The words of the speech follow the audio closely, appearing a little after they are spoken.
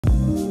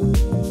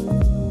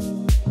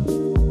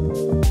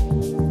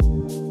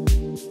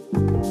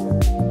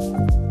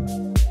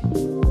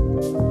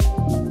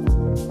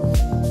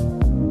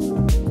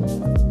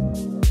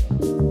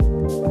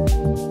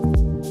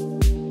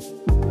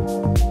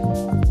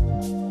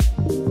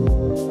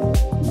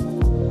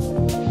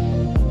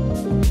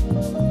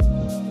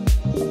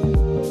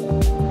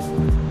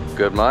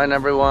Good morning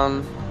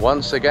everyone,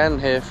 once again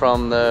here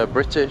from the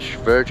British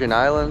Virgin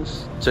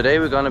Islands. Today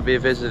we're going to be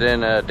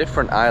visiting a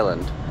different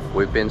island.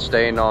 We've been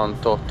staying on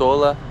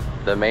Tortola,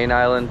 the main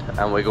island,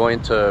 and we're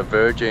going to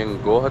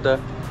Virgin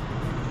Gorda.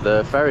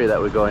 The ferry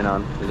that we're going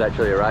on is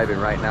actually arriving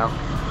right now.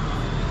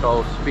 It's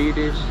called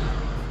Speedies,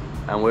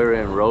 and we're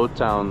in Road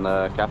Town,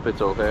 the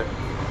capital here.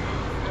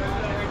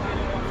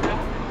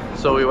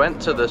 So we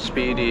went to the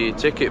Speedy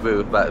ticket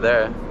booth back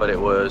there, but it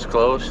was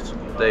closed.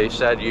 They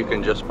said you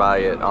can just buy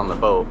it on the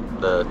boat,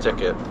 the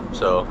ticket,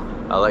 so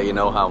I'll let you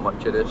know how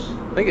much it is.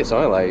 I think it's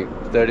only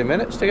like 30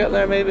 minutes to get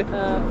there, maybe?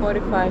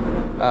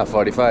 45. Ah,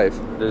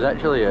 45. There's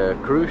actually a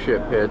cruise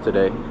ship here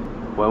today.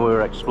 When we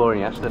were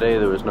exploring yesterday,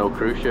 there was no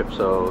cruise ship,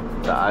 so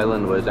the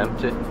island was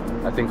empty.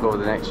 I think over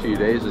the next few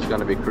days there's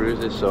going to be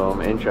cruises, so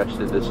I'm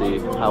interested to see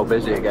how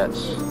busy it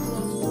gets.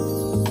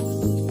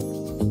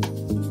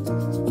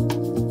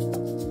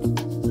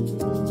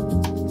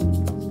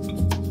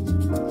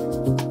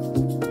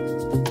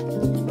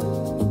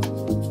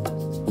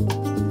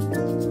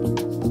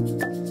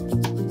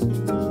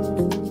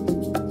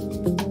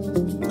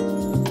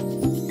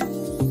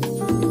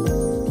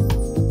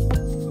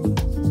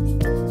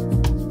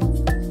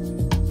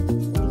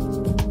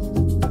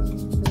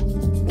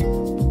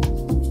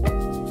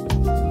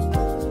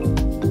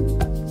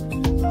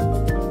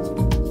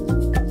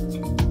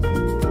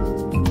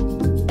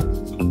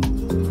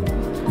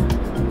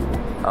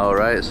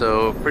 Alright,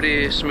 so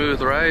pretty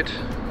smooth ride.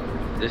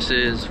 This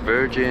is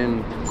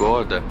Virgin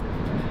Gorda.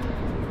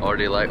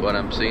 Already like what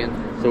I'm seeing.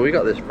 So we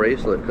got this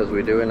bracelet because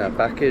we're doing a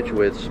package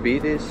with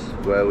Speedies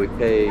where we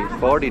pay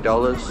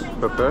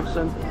 $40 per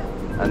person,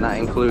 and that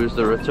includes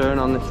the return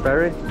on this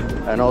ferry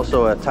and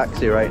also a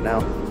taxi right now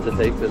to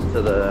take us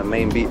to the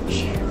main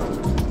beach.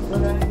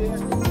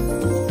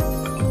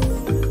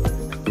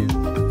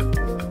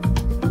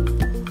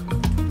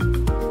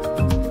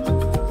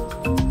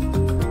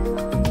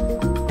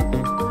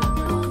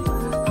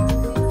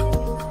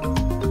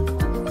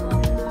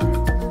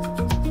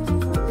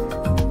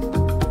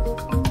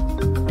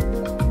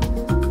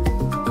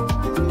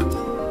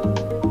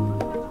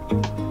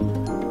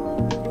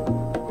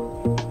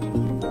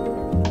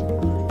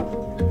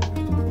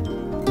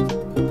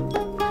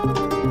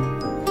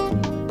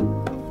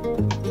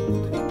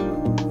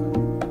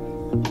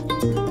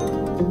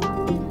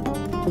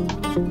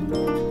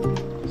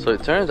 So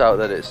it turns out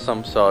that it's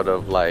some sort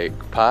of like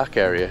park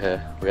area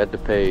here. We had to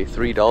pay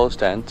 $3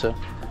 to enter,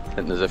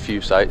 and there's a few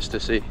sights to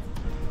see.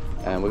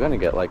 And we're gonna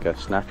get like a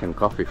snack and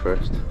coffee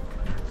first.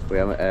 We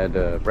haven't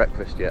had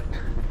breakfast yet.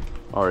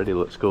 Already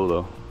looks cool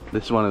though.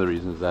 This is one of the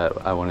reasons that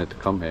I wanted to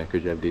come here,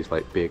 because you have these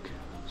like big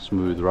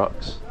smooth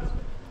rocks.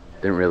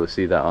 Didn't really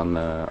see that on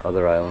the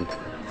other island.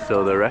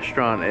 So the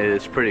restaurant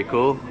is pretty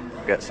cool.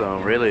 Get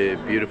some really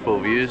beautiful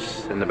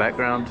views in the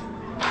background.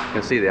 You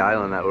can see the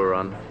island that we're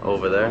on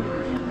over there.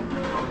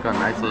 Got a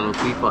nice little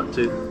teapot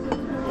too.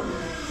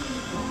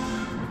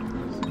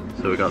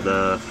 So we got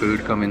the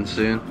food coming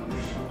soon.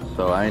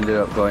 So I ended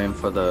up going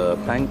for the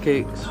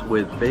pancakes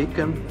with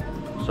bacon.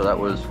 So that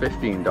was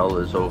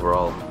 $15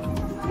 overall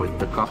with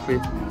the coffee.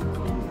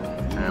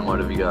 And what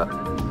have you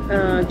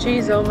got?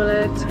 Cheese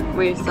omelette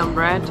with some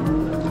bread,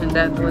 and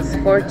that was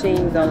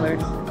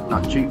 $14.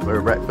 Not cheap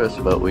for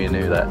breakfast, but we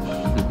knew that.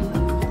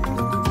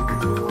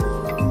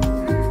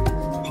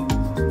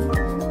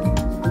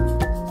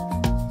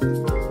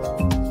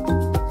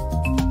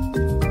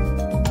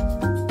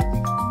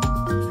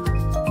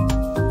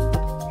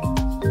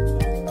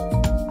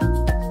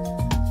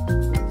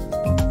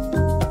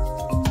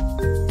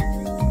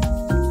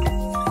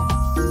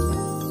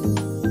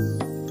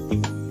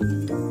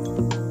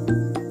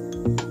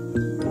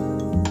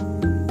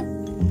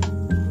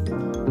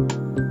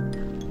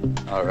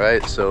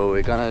 Alright, so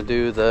we're gonna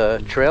do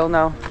the trail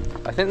now.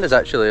 I think there's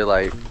actually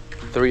like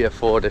 3 or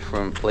 4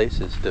 different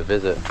places to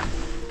visit.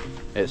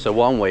 It's a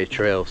one-way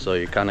trail, so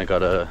you kind of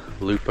gotta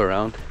loop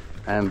around.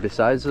 And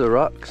besides the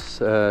rocks,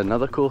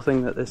 another cool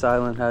thing that this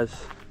island has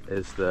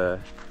is the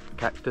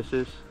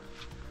cactuses.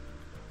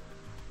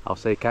 I'll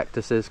say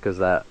cactuses because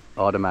that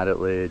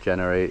automatically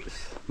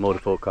generates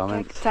multiple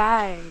comments.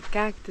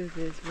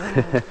 Cactuses,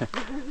 wow.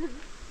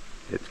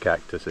 It's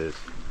cactuses.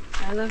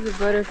 I love the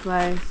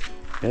butterflies.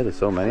 Yeah, there's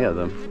so many of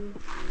them.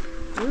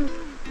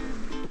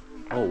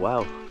 Oh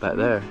wow, back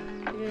there.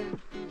 Yeah.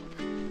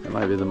 That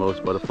might be the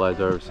most butterflies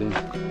I've ever seen.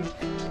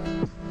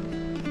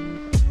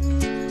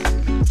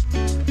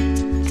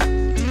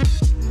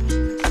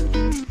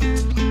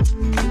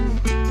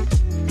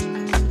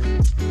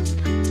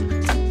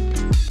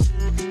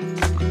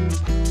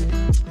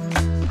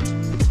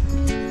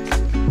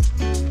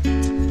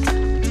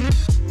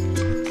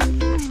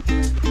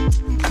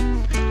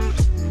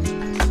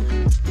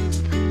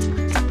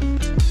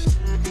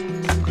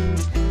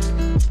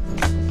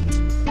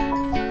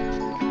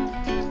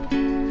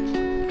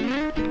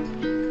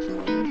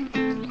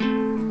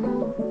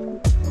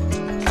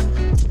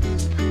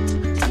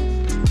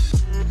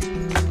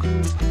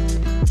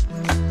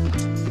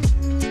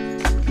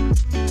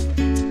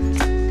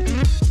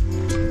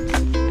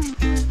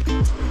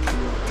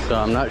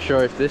 I'm not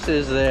sure if this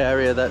is the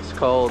area that's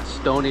called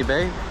Stony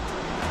Bay.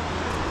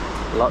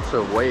 Lots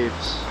of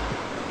waves.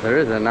 There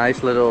is a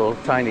nice little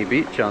tiny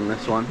beach on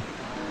this one.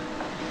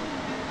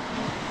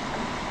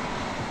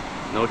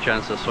 No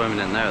chance of swimming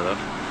in there though.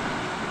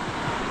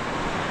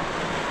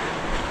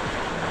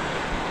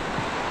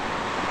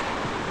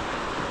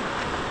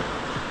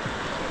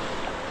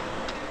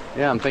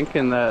 Yeah, I'm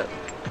thinking that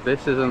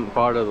this isn't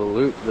part of the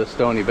loop, the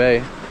Stony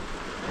Bay.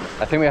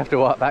 I think we have to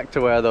walk back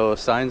to where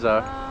those signs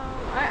are.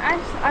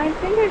 I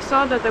think I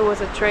saw that there was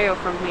a trail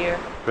from here.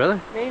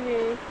 Really?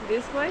 Maybe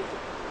this way?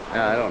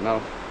 Yeah, I don't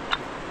know.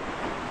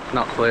 It's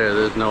not clear,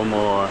 there's no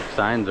more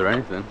signs or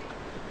anything.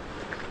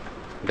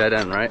 Dead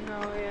end, right? No,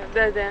 yeah,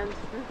 dead end.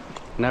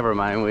 Never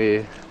mind,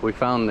 we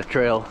found the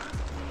trail.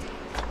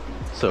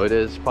 So it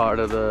is part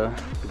of the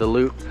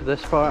loop,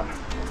 this part.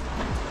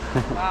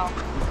 Wow.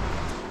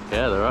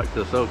 Yeah, the rocks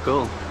are so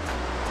cool.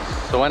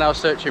 So when I was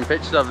searching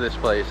pictures of this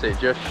place, it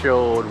just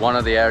showed one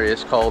of the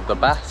areas called the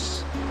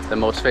Baths, the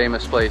most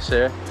famous place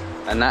here,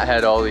 and that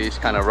had all these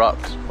kind of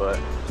rocks, but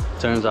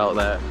turns out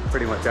that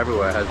pretty much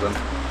everywhere has them,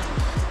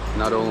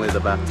 not only the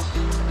Baths.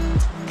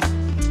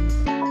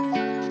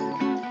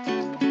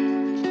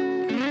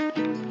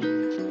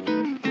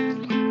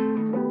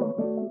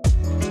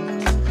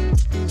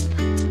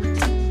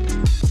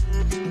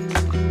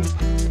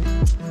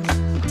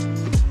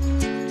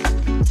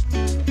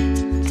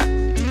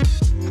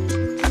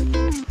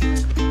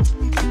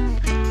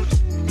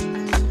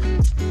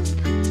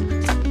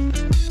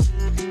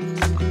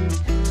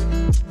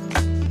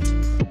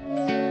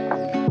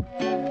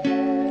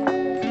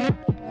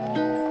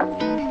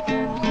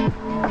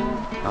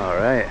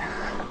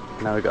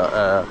 Now we got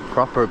a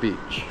proper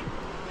beach.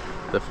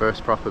 The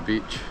first proper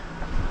beach.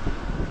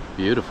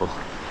 Beautiful.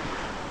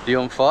 The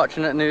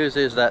unfortunate news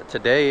is that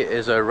today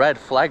is a red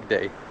flag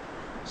day,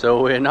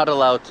 so we're not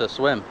allowed to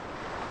swim.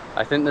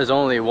 I think there's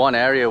only one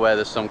area where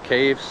there's some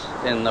caves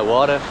in the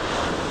water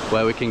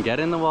where we can get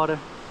in the water.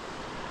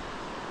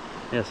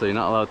 Yeah, so you're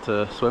not allowed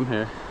to swim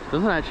here.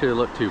 Doesn't actually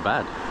look too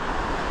bad.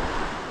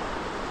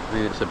 I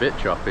mean, it's a bit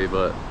choppy,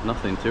 but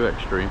nothing too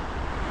extreme.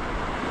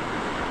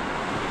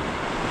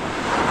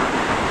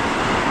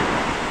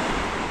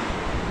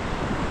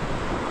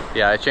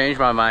 Yeah, I changed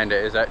my mind.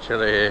 It is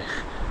actually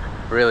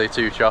really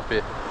too choppy.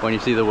 When you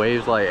see the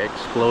waves like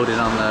exploding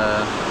on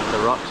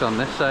the rocks on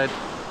this side.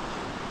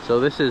 So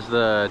this is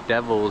the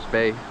Devil's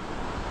Bay,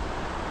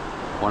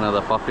 one of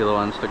the popular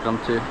ones to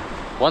come to.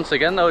 Once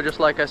again though, just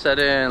like I said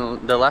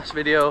in the last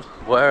video,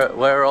 where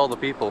are all the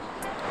people?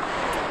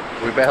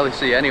 We barely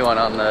see anyone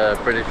on the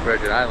British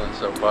Virgin Islands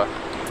so far.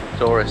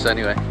 Tourists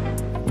anyway.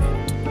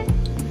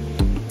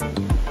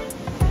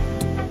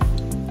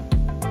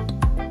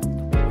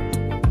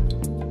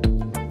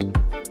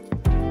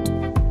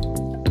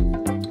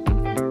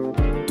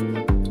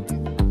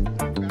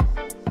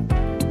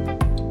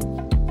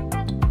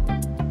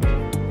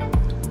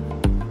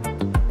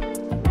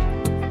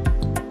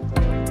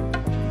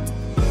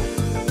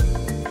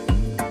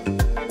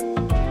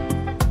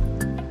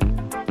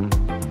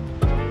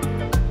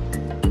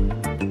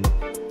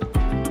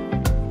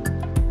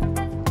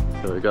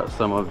 Got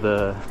some of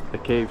the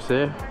caves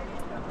here.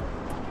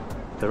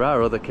 There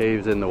are other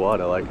caves in the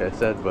water like I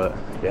said, but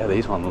yeah,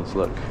 these ones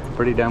look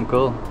pretty damn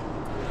cool.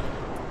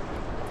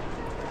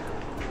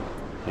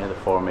 Yeah, the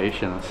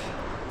formations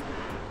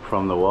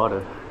from the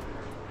water.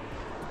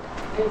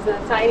 There's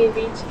a tiny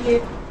beach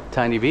here.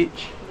 Tiny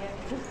beach?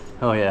 Yeah.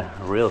 Oh yeah,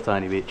 a real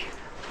tiny beach.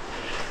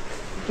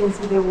 You can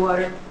see the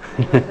water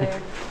over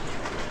there.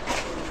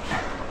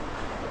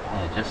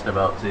 Yeah, just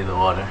about see the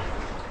water.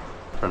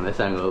 From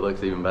this angle it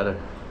looks even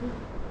better.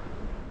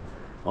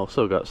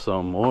 Also got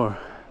some more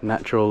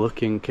natural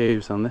looking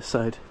caves on this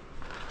side.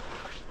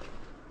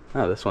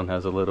 Ah, this one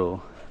has a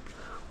little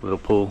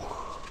pool.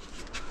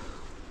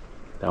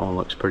 That one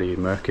looks pretty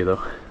murky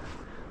though.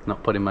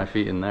 Not putting my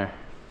feet in there.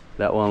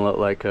 That one looked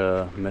like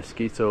a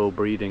mosquito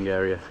breeding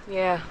area.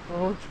 Yeah,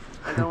 well,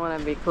 I don't want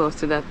to be close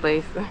to that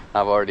place.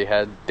 I've already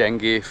had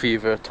dengue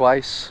fever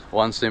twice,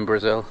 once in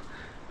Brazil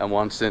and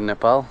once in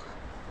Nepal.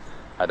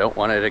 I don't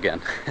want it again.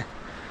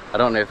 I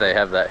don't know if they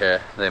have that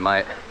here, they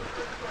might.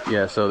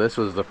 Yeah, so this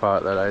was the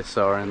part that I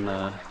saw in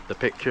the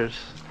pictures,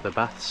 the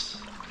baths.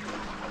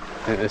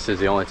 I think this is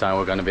the only time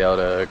we're going to be able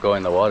to go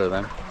in the water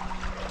then.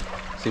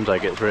 Seems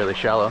like it's really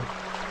shallow.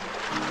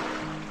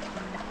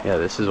 Yeah,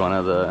 this is one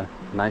of the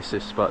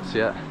nicest spots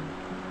yet.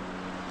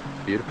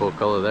 Beautiful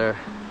colour there.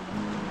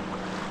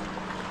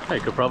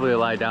 You could probably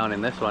lie down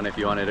in this one if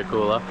you wanted to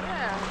cool off.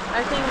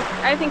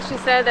 Yeah, I think she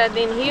said that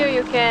in here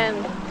you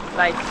can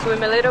like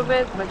swim a little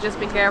bit, but just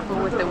be careful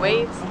with the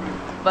waves.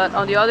 But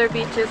on the other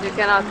beaches you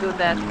cannot do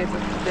that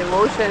because the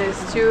ocean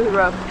is too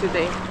rough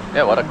today.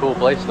 Yeah, what a cool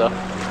place though.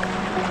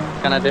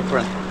 Kind of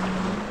different.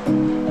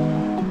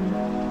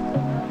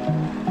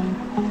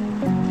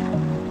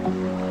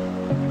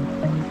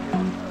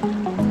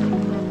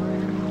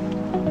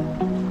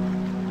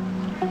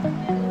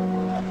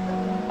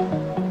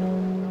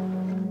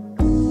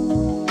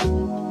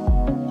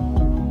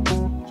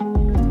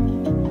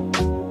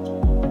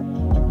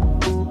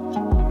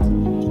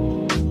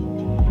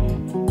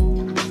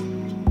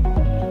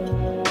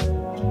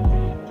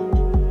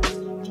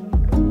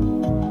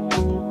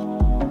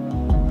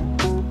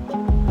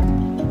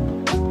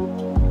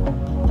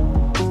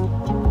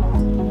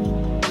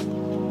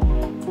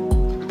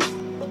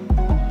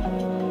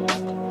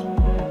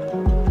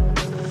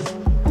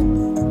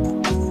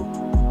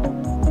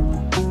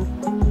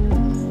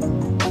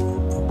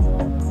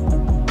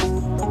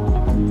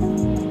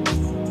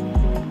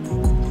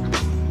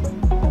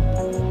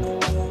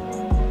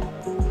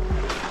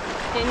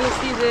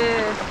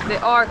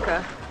 the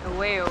orca, a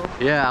whale.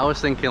 Yeah, I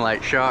was thinking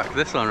like shark,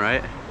 this one,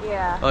 right?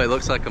 Yeah. Oh, it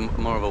looks like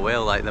more of a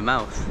whale, like the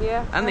mouth.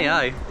 Yeah. And the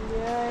eye.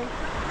 Yeah.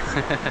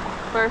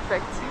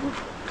 Perfect.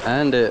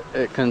 And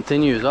it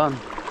continues on.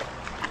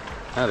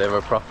 Oh, they have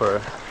a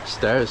proper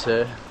stairs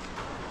here.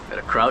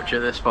 Gotta crouch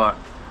at this part.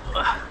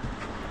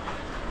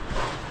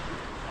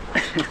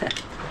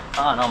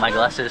 Oh no, my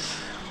glasses.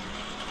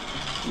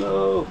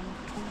 No.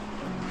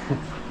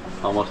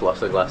 Almost lost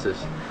the glasses.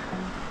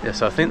 Yeah,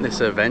 so I think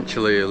this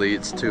eventually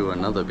leads to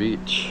another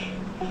beach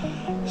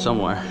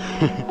somewhere.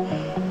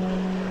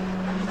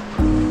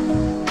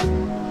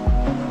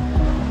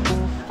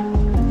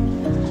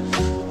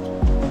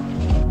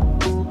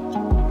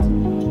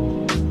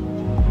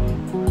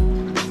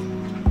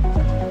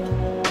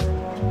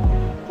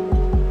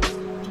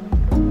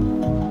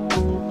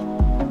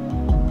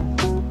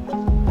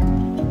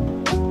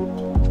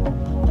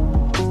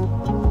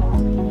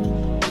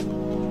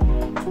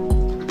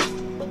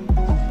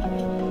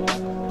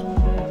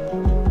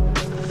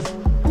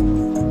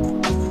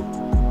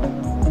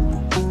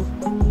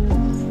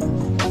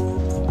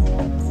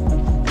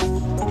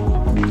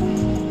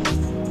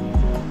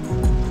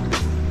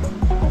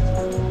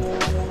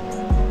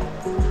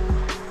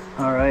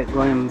 Alright,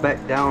 going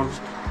back down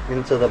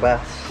into the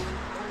baths.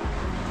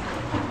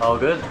 All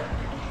good?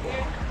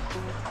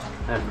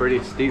 And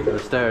pretty steep the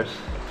stairs.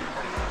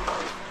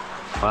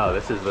 Wow,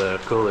 this is the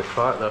coolest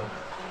part though.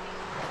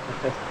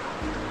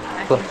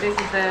 I think this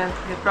is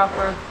the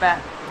proper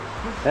bath.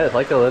 Yeah, it's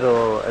like a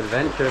little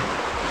adventure.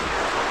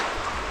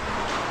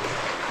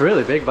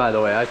 Really big, by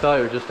the way. I thought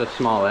it was just a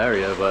small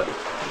area, but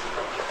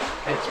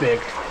it's big.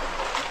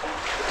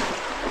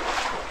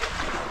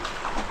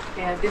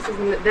 Yeah, this is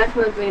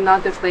definitely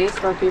not the place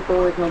for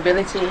people with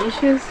mobility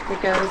issues,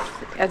 because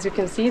as you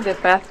can see, the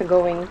path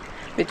going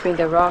between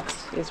the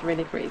rocks is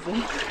really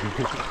crazy.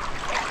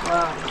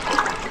 Wow.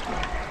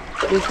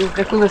 This is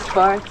the coolest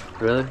part.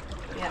 Really?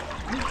 Yeah.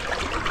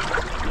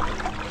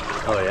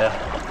 Oh yeah.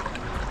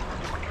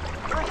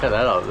 Check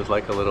that out, there's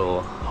like a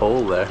little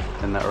hole there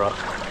in that rock.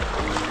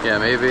 Yeah,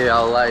 maybe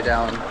I'll lie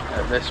down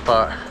at this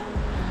part,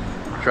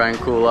 try and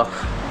cool off,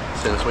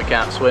 since we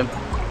can't swim.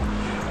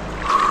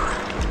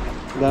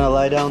 Gonna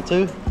lie down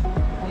too?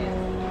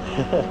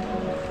 Yeah.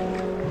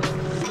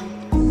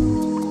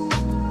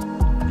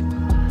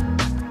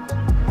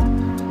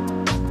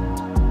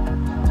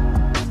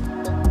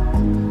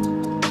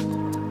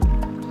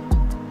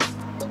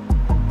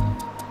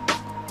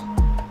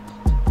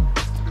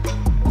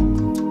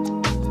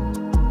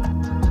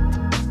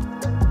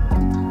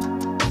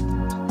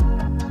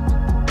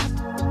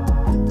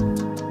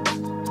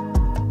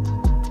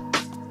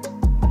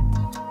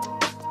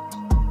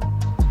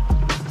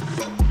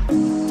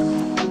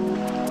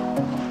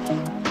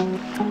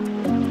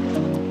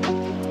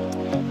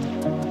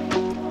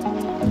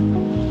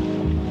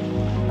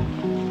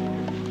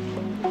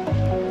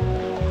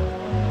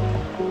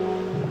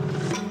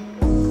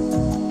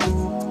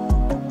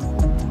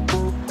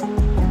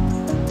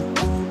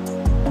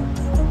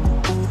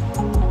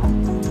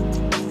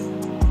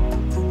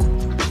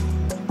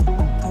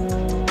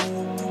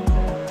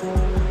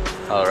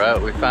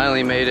 Alright, we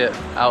finally made it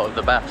out of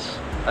the baths.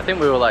 I think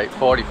we were like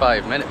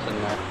 45 minutes in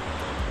there.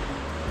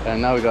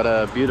 And now we got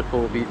a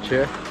beautiful beach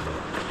here.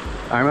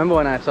 I remember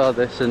when I saw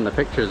this in the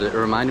pictures, it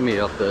reminded me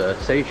of the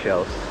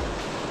Seychelles,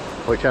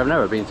 which I've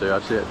never been to.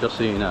 I've just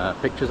seen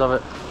pictures of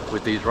it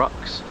with these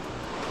rocks.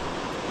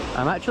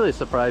 I'm actually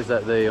surprised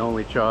that they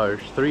only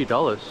charge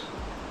 $3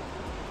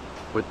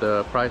 with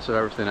the price of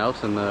everything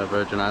else in the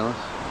Virgin Islands.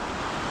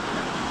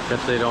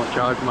 Guess they don't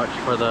charge much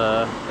for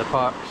the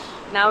parks.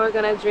 Now we're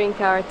gonna drink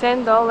our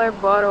 $10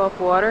 bottle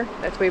of water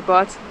that we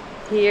bought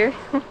here.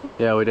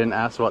 Yeah, we didn't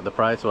ask what the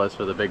price was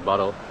for the big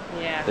bottle.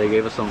 Yeah. They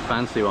gave us some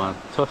fancy one,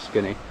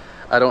 Tuscany.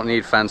 I don't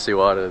need fancy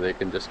water, they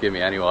can just give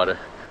me any water.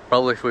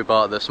 Probably if we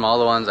bought the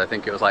smaller ones, I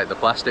think it was like the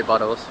plastic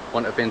bottles,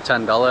 wouldn't have been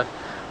 $10.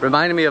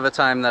 Reminded me of a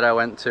time that I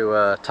went to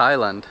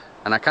Thailand,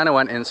 and I kind of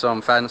went in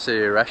some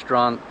fancy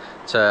restaurant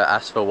to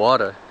ask for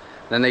water.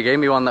 Then they gave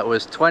me one that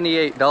was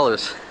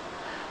 $28.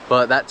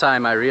 But that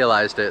time I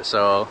realized it,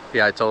 so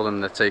yeah, I told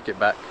them to take it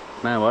back.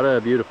 Man, what a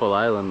beautiful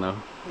island though.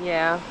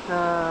 Yeah,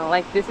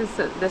 like this is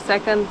the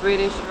second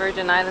British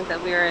Virgin Island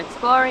that we are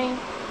exploring.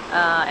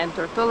 And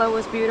Tortola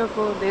was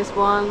beautiful. This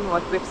one,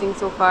 what we've seen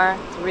so far,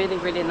 it's really,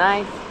 really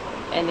nice.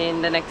 And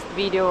in the next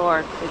video,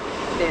 or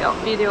the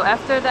video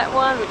after that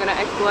one, we're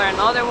gonna explore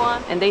another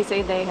one. And they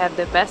say they have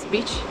the best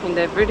beach in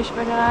the British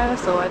Virgin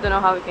Islands, so I don't know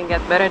how we can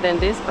get better than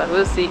this, but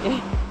we'll see.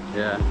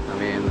 Yeah, I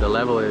mean, the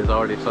level is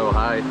already so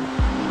high.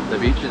 The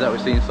beaches that we've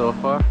seen so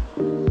far.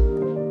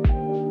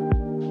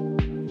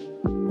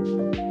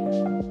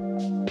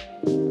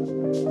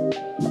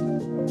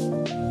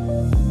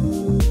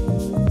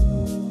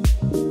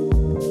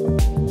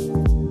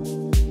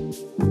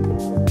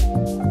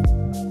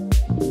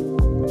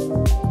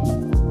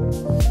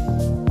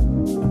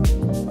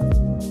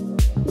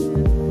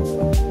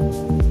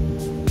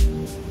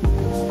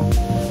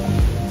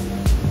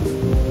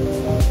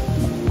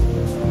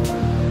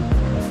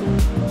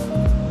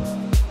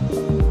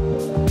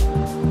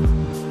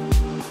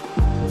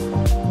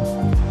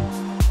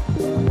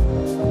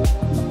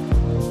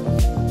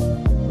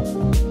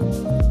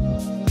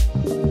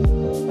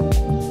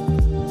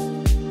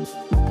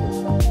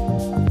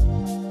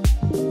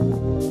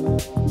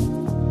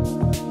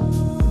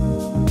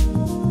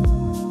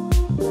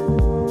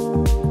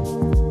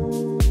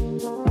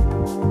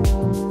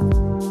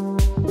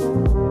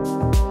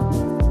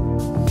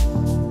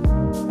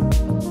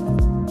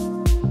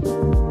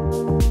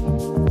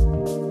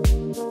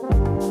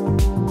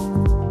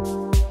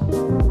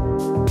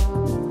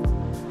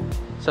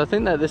 I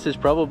think that this is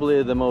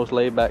probably the most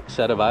laid-back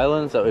set of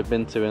islands that we've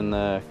been to in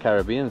the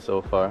Caribbean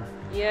so far.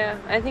 Yeah,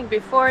 I think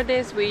before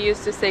this we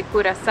used to say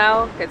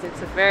Curacao because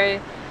it's a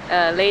very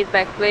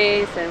laid-back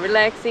place and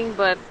relaxing,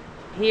 but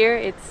here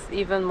it's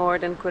even more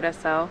than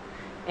Curacao.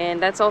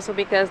 And that's also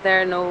because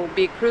there are no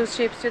big cruise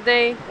ships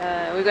today.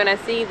 We're gonna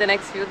see the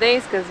next few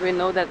days because we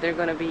know that there are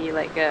gonna be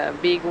like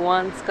big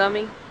ones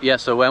coming. Yeah,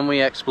 so when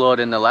we explored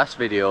in the last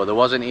video, there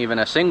wasn't even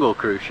a single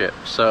cruise ship.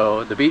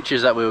 So the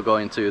beaches that we were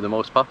going to, the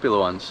most popular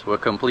ones, were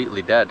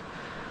completely dead.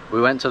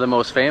 We went to the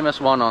most famous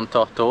one on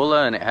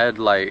Tortola and it had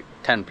like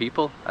 10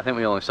 people. I think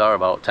we only saw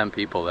about 10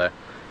 people there.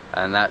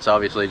 And that's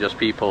obviously just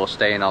people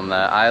staying on the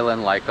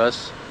island like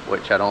us,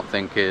 which I don't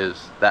think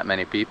is that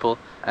many people.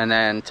 And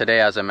then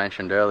today, as I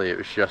mentioned earlier, it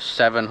was just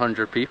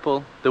 700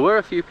 people. There were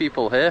a few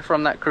people here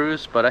from that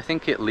cruise, but I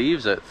think it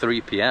leaves at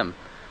 3 p.m.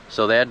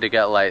 So they had to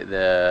get like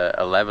the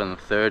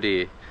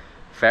 11:30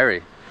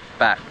 ferry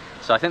back.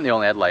 So I think they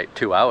only had like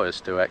 2 hours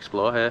to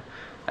explore here.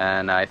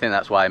 And I think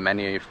that's why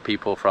many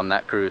people from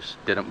that cruise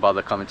didn't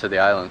bother coming to the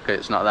island, because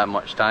it's not that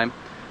much time.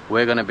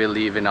 We're going to be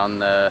leaving on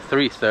the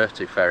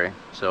 3:30 ferry,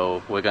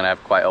 so we're going to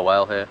have quite a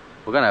while here.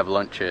 We're going to have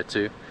lunch here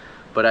too.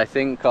 But I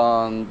think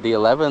on the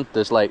 11th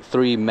there's like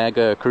 3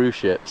 mega cruise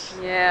ships.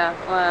 Yeah,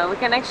 we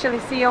can actually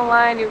see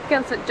online. You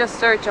can just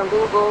search on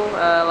Google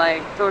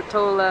like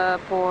Tortola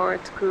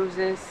Port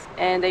Cruises,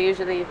 and they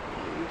usually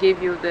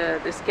give you the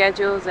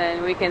schedules,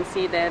 and we can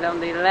see that on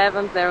the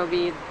 11th there will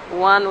be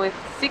one with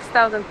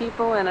 6,000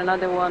 people and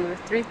another one with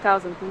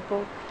 3,000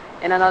 people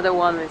and another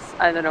one with,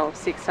 I don't know,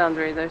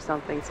 600 or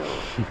something. So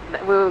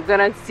we're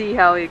gonna see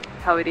how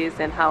it is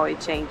and how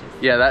it changes.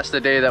 Yeah, that's the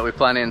day that we're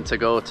planning to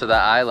go to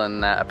that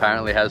island that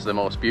apparently has the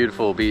most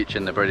beautiful beach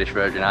in the British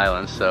Virgin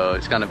Islands. So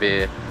it's gonna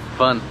be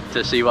fun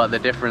to see what the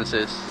difference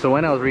is. So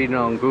when I was reading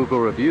on Google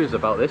reviews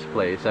about this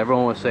place,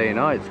 everyone was saying,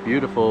 oh, it's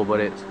beautiful,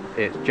 but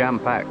it's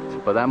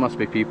jam-packed. But that must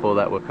be people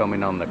that were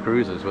coming on the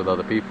cruises with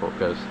other people,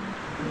 because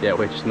yeah,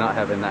 we're just not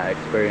having that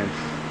experience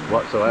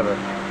whatsoever.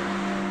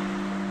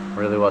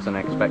 Really wasn't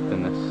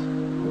expecting this.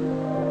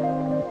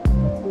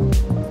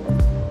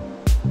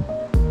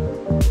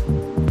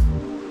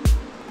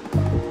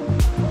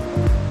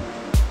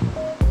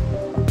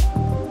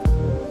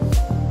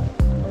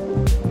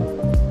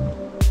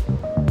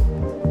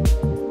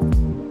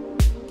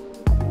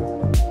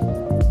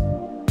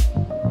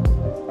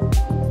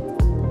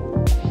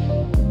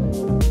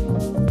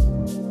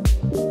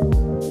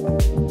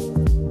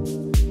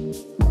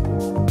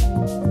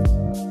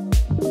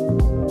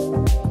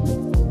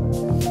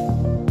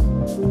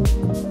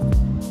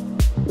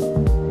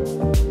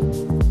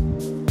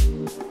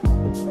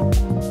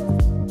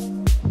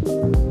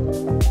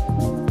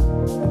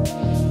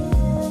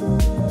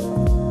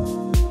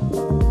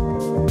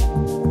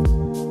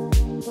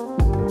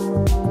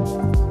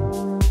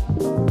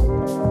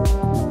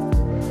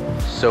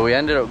 So we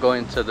ended up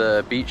going to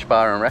the beach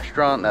bar and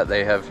restaurant that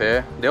they have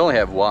here. They only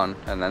have one,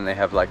 and then they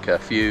have like a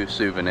few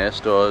souvenir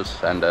stores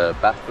and a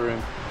bathroom.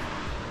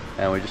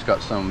 And we just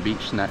got some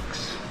beach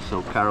snacks.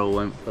 So Carol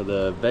went for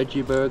the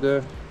veggie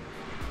burger.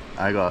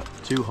 I got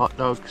 2 hot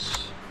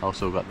dogs.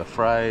 Also got the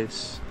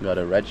fries. Got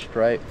a red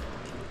Sprite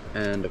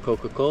and a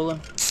Coca-Cola.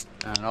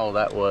 And all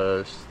that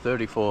was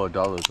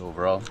 $34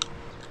 overall.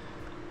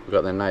 We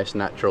got the nice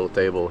natural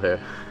table here.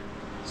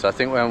 So I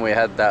think when we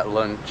had that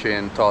lunch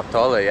in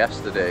Tortola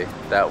yesterday,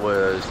 that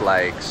was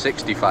like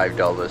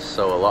 $65,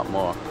 so a lot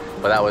more.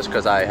 But that was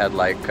because I had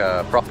like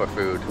proper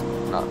food,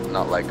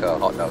 not like a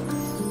hot dog.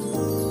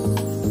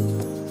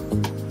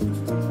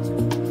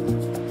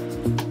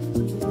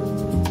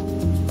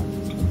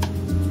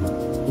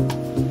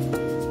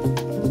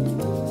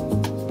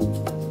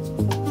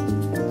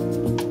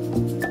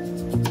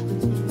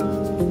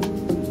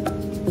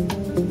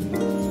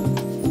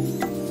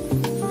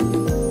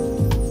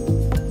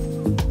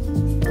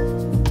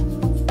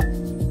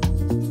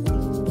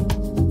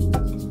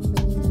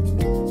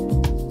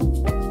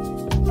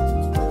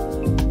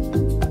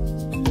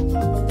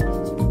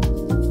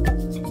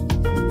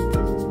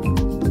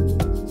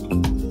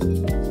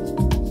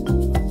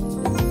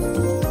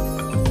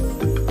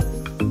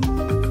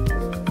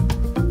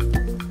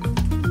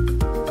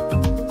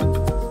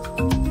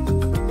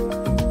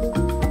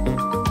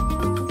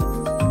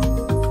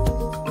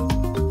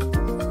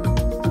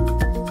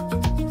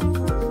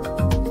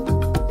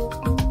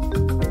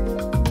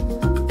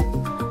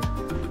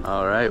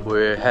 Alright,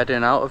 we're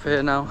heading out of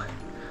here now.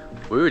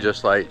 We were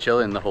just like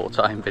chilling the whole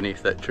time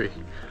beneath that tree.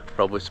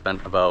 Probably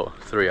spent about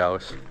 3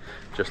 hours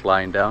just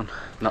lying down,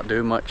 not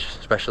doing much,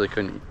 especially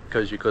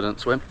because you couldn't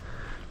swim.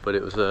 But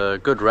it was a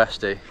good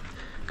rest day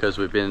because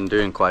we've been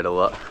doing quite a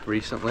lot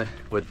recently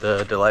with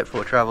the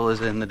Delightful Travelers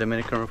in the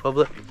Dominican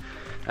Republic.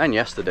 And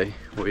yesterday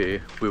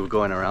we were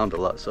going around a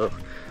lot, so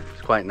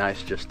it's quite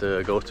nice just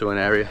to go to an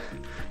area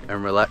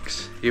and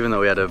relax, even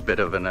though we had a bit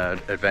of an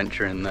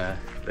adventure in the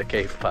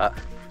cave part.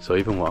 So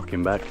even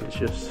walking back, it's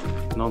just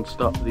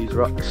non-stop these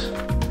rocks.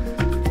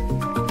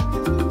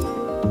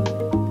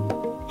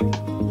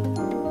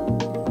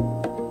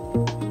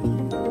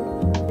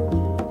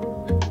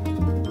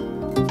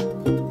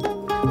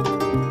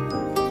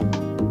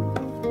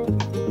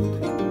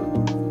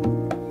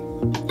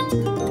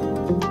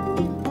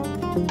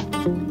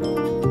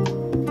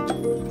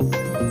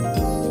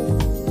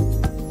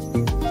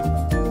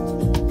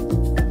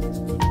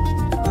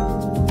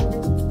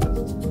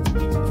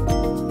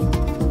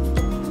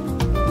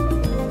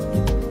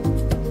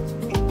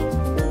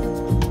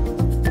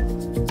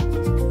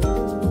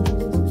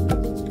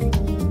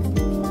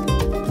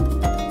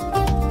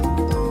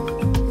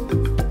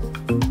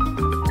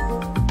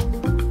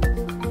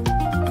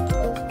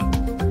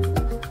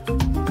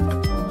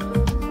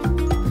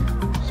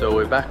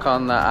 back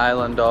on the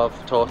island of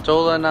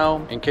Tortola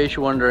now. In case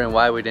you're wondering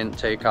why we didn't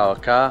take our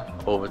car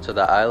over to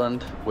the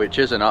island, which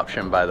is an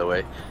option by the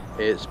way,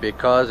 it's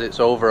because it's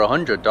over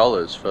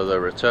 $100 for the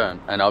return,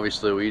 and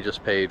obviously we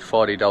just paid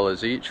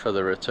 $40 each for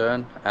the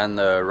return and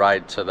the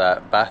ride to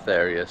that bath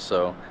area,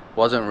 so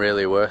wasn't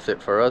really worth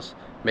it for us.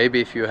 Maybe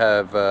if you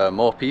have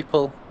more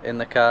people in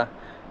the car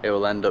it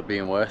will end up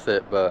being worth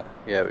it, but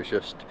yeah, it was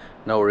just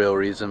no real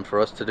reason for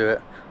us to do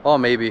it. Or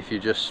maybe if you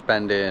just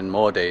spending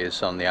more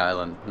days on the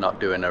island, not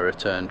doing a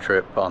return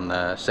trip on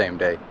the same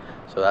day.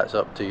 So that's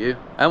up to you.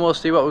 And we'll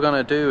see what we're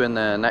gonna do in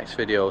the next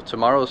video.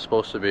 Tomorrow's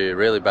supposed to be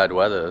really bad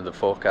weather. The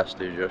forecast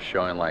is just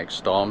showing like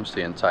storms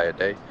the entire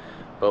day.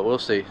 But we'll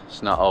see,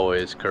 it's not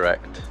always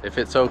correct. If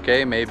it's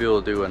okay, maybe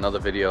we'll do another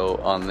video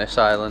on this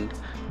island,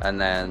 and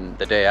then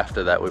the day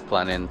after that we're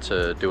planning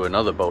to do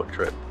another boat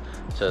trip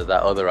to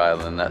that other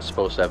island that's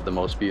supposed to have the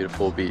most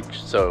beautiful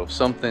beach. So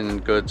something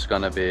good's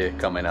gonna be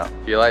coming up.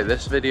 If you like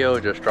this video,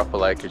 just drop a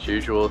like as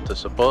usual to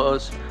support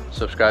us.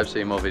 Subscribe to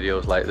see more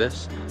videos like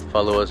this.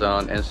 Follow us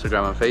on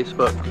Instagram and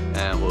Facebook,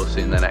 and we'll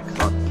see you in the next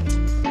one.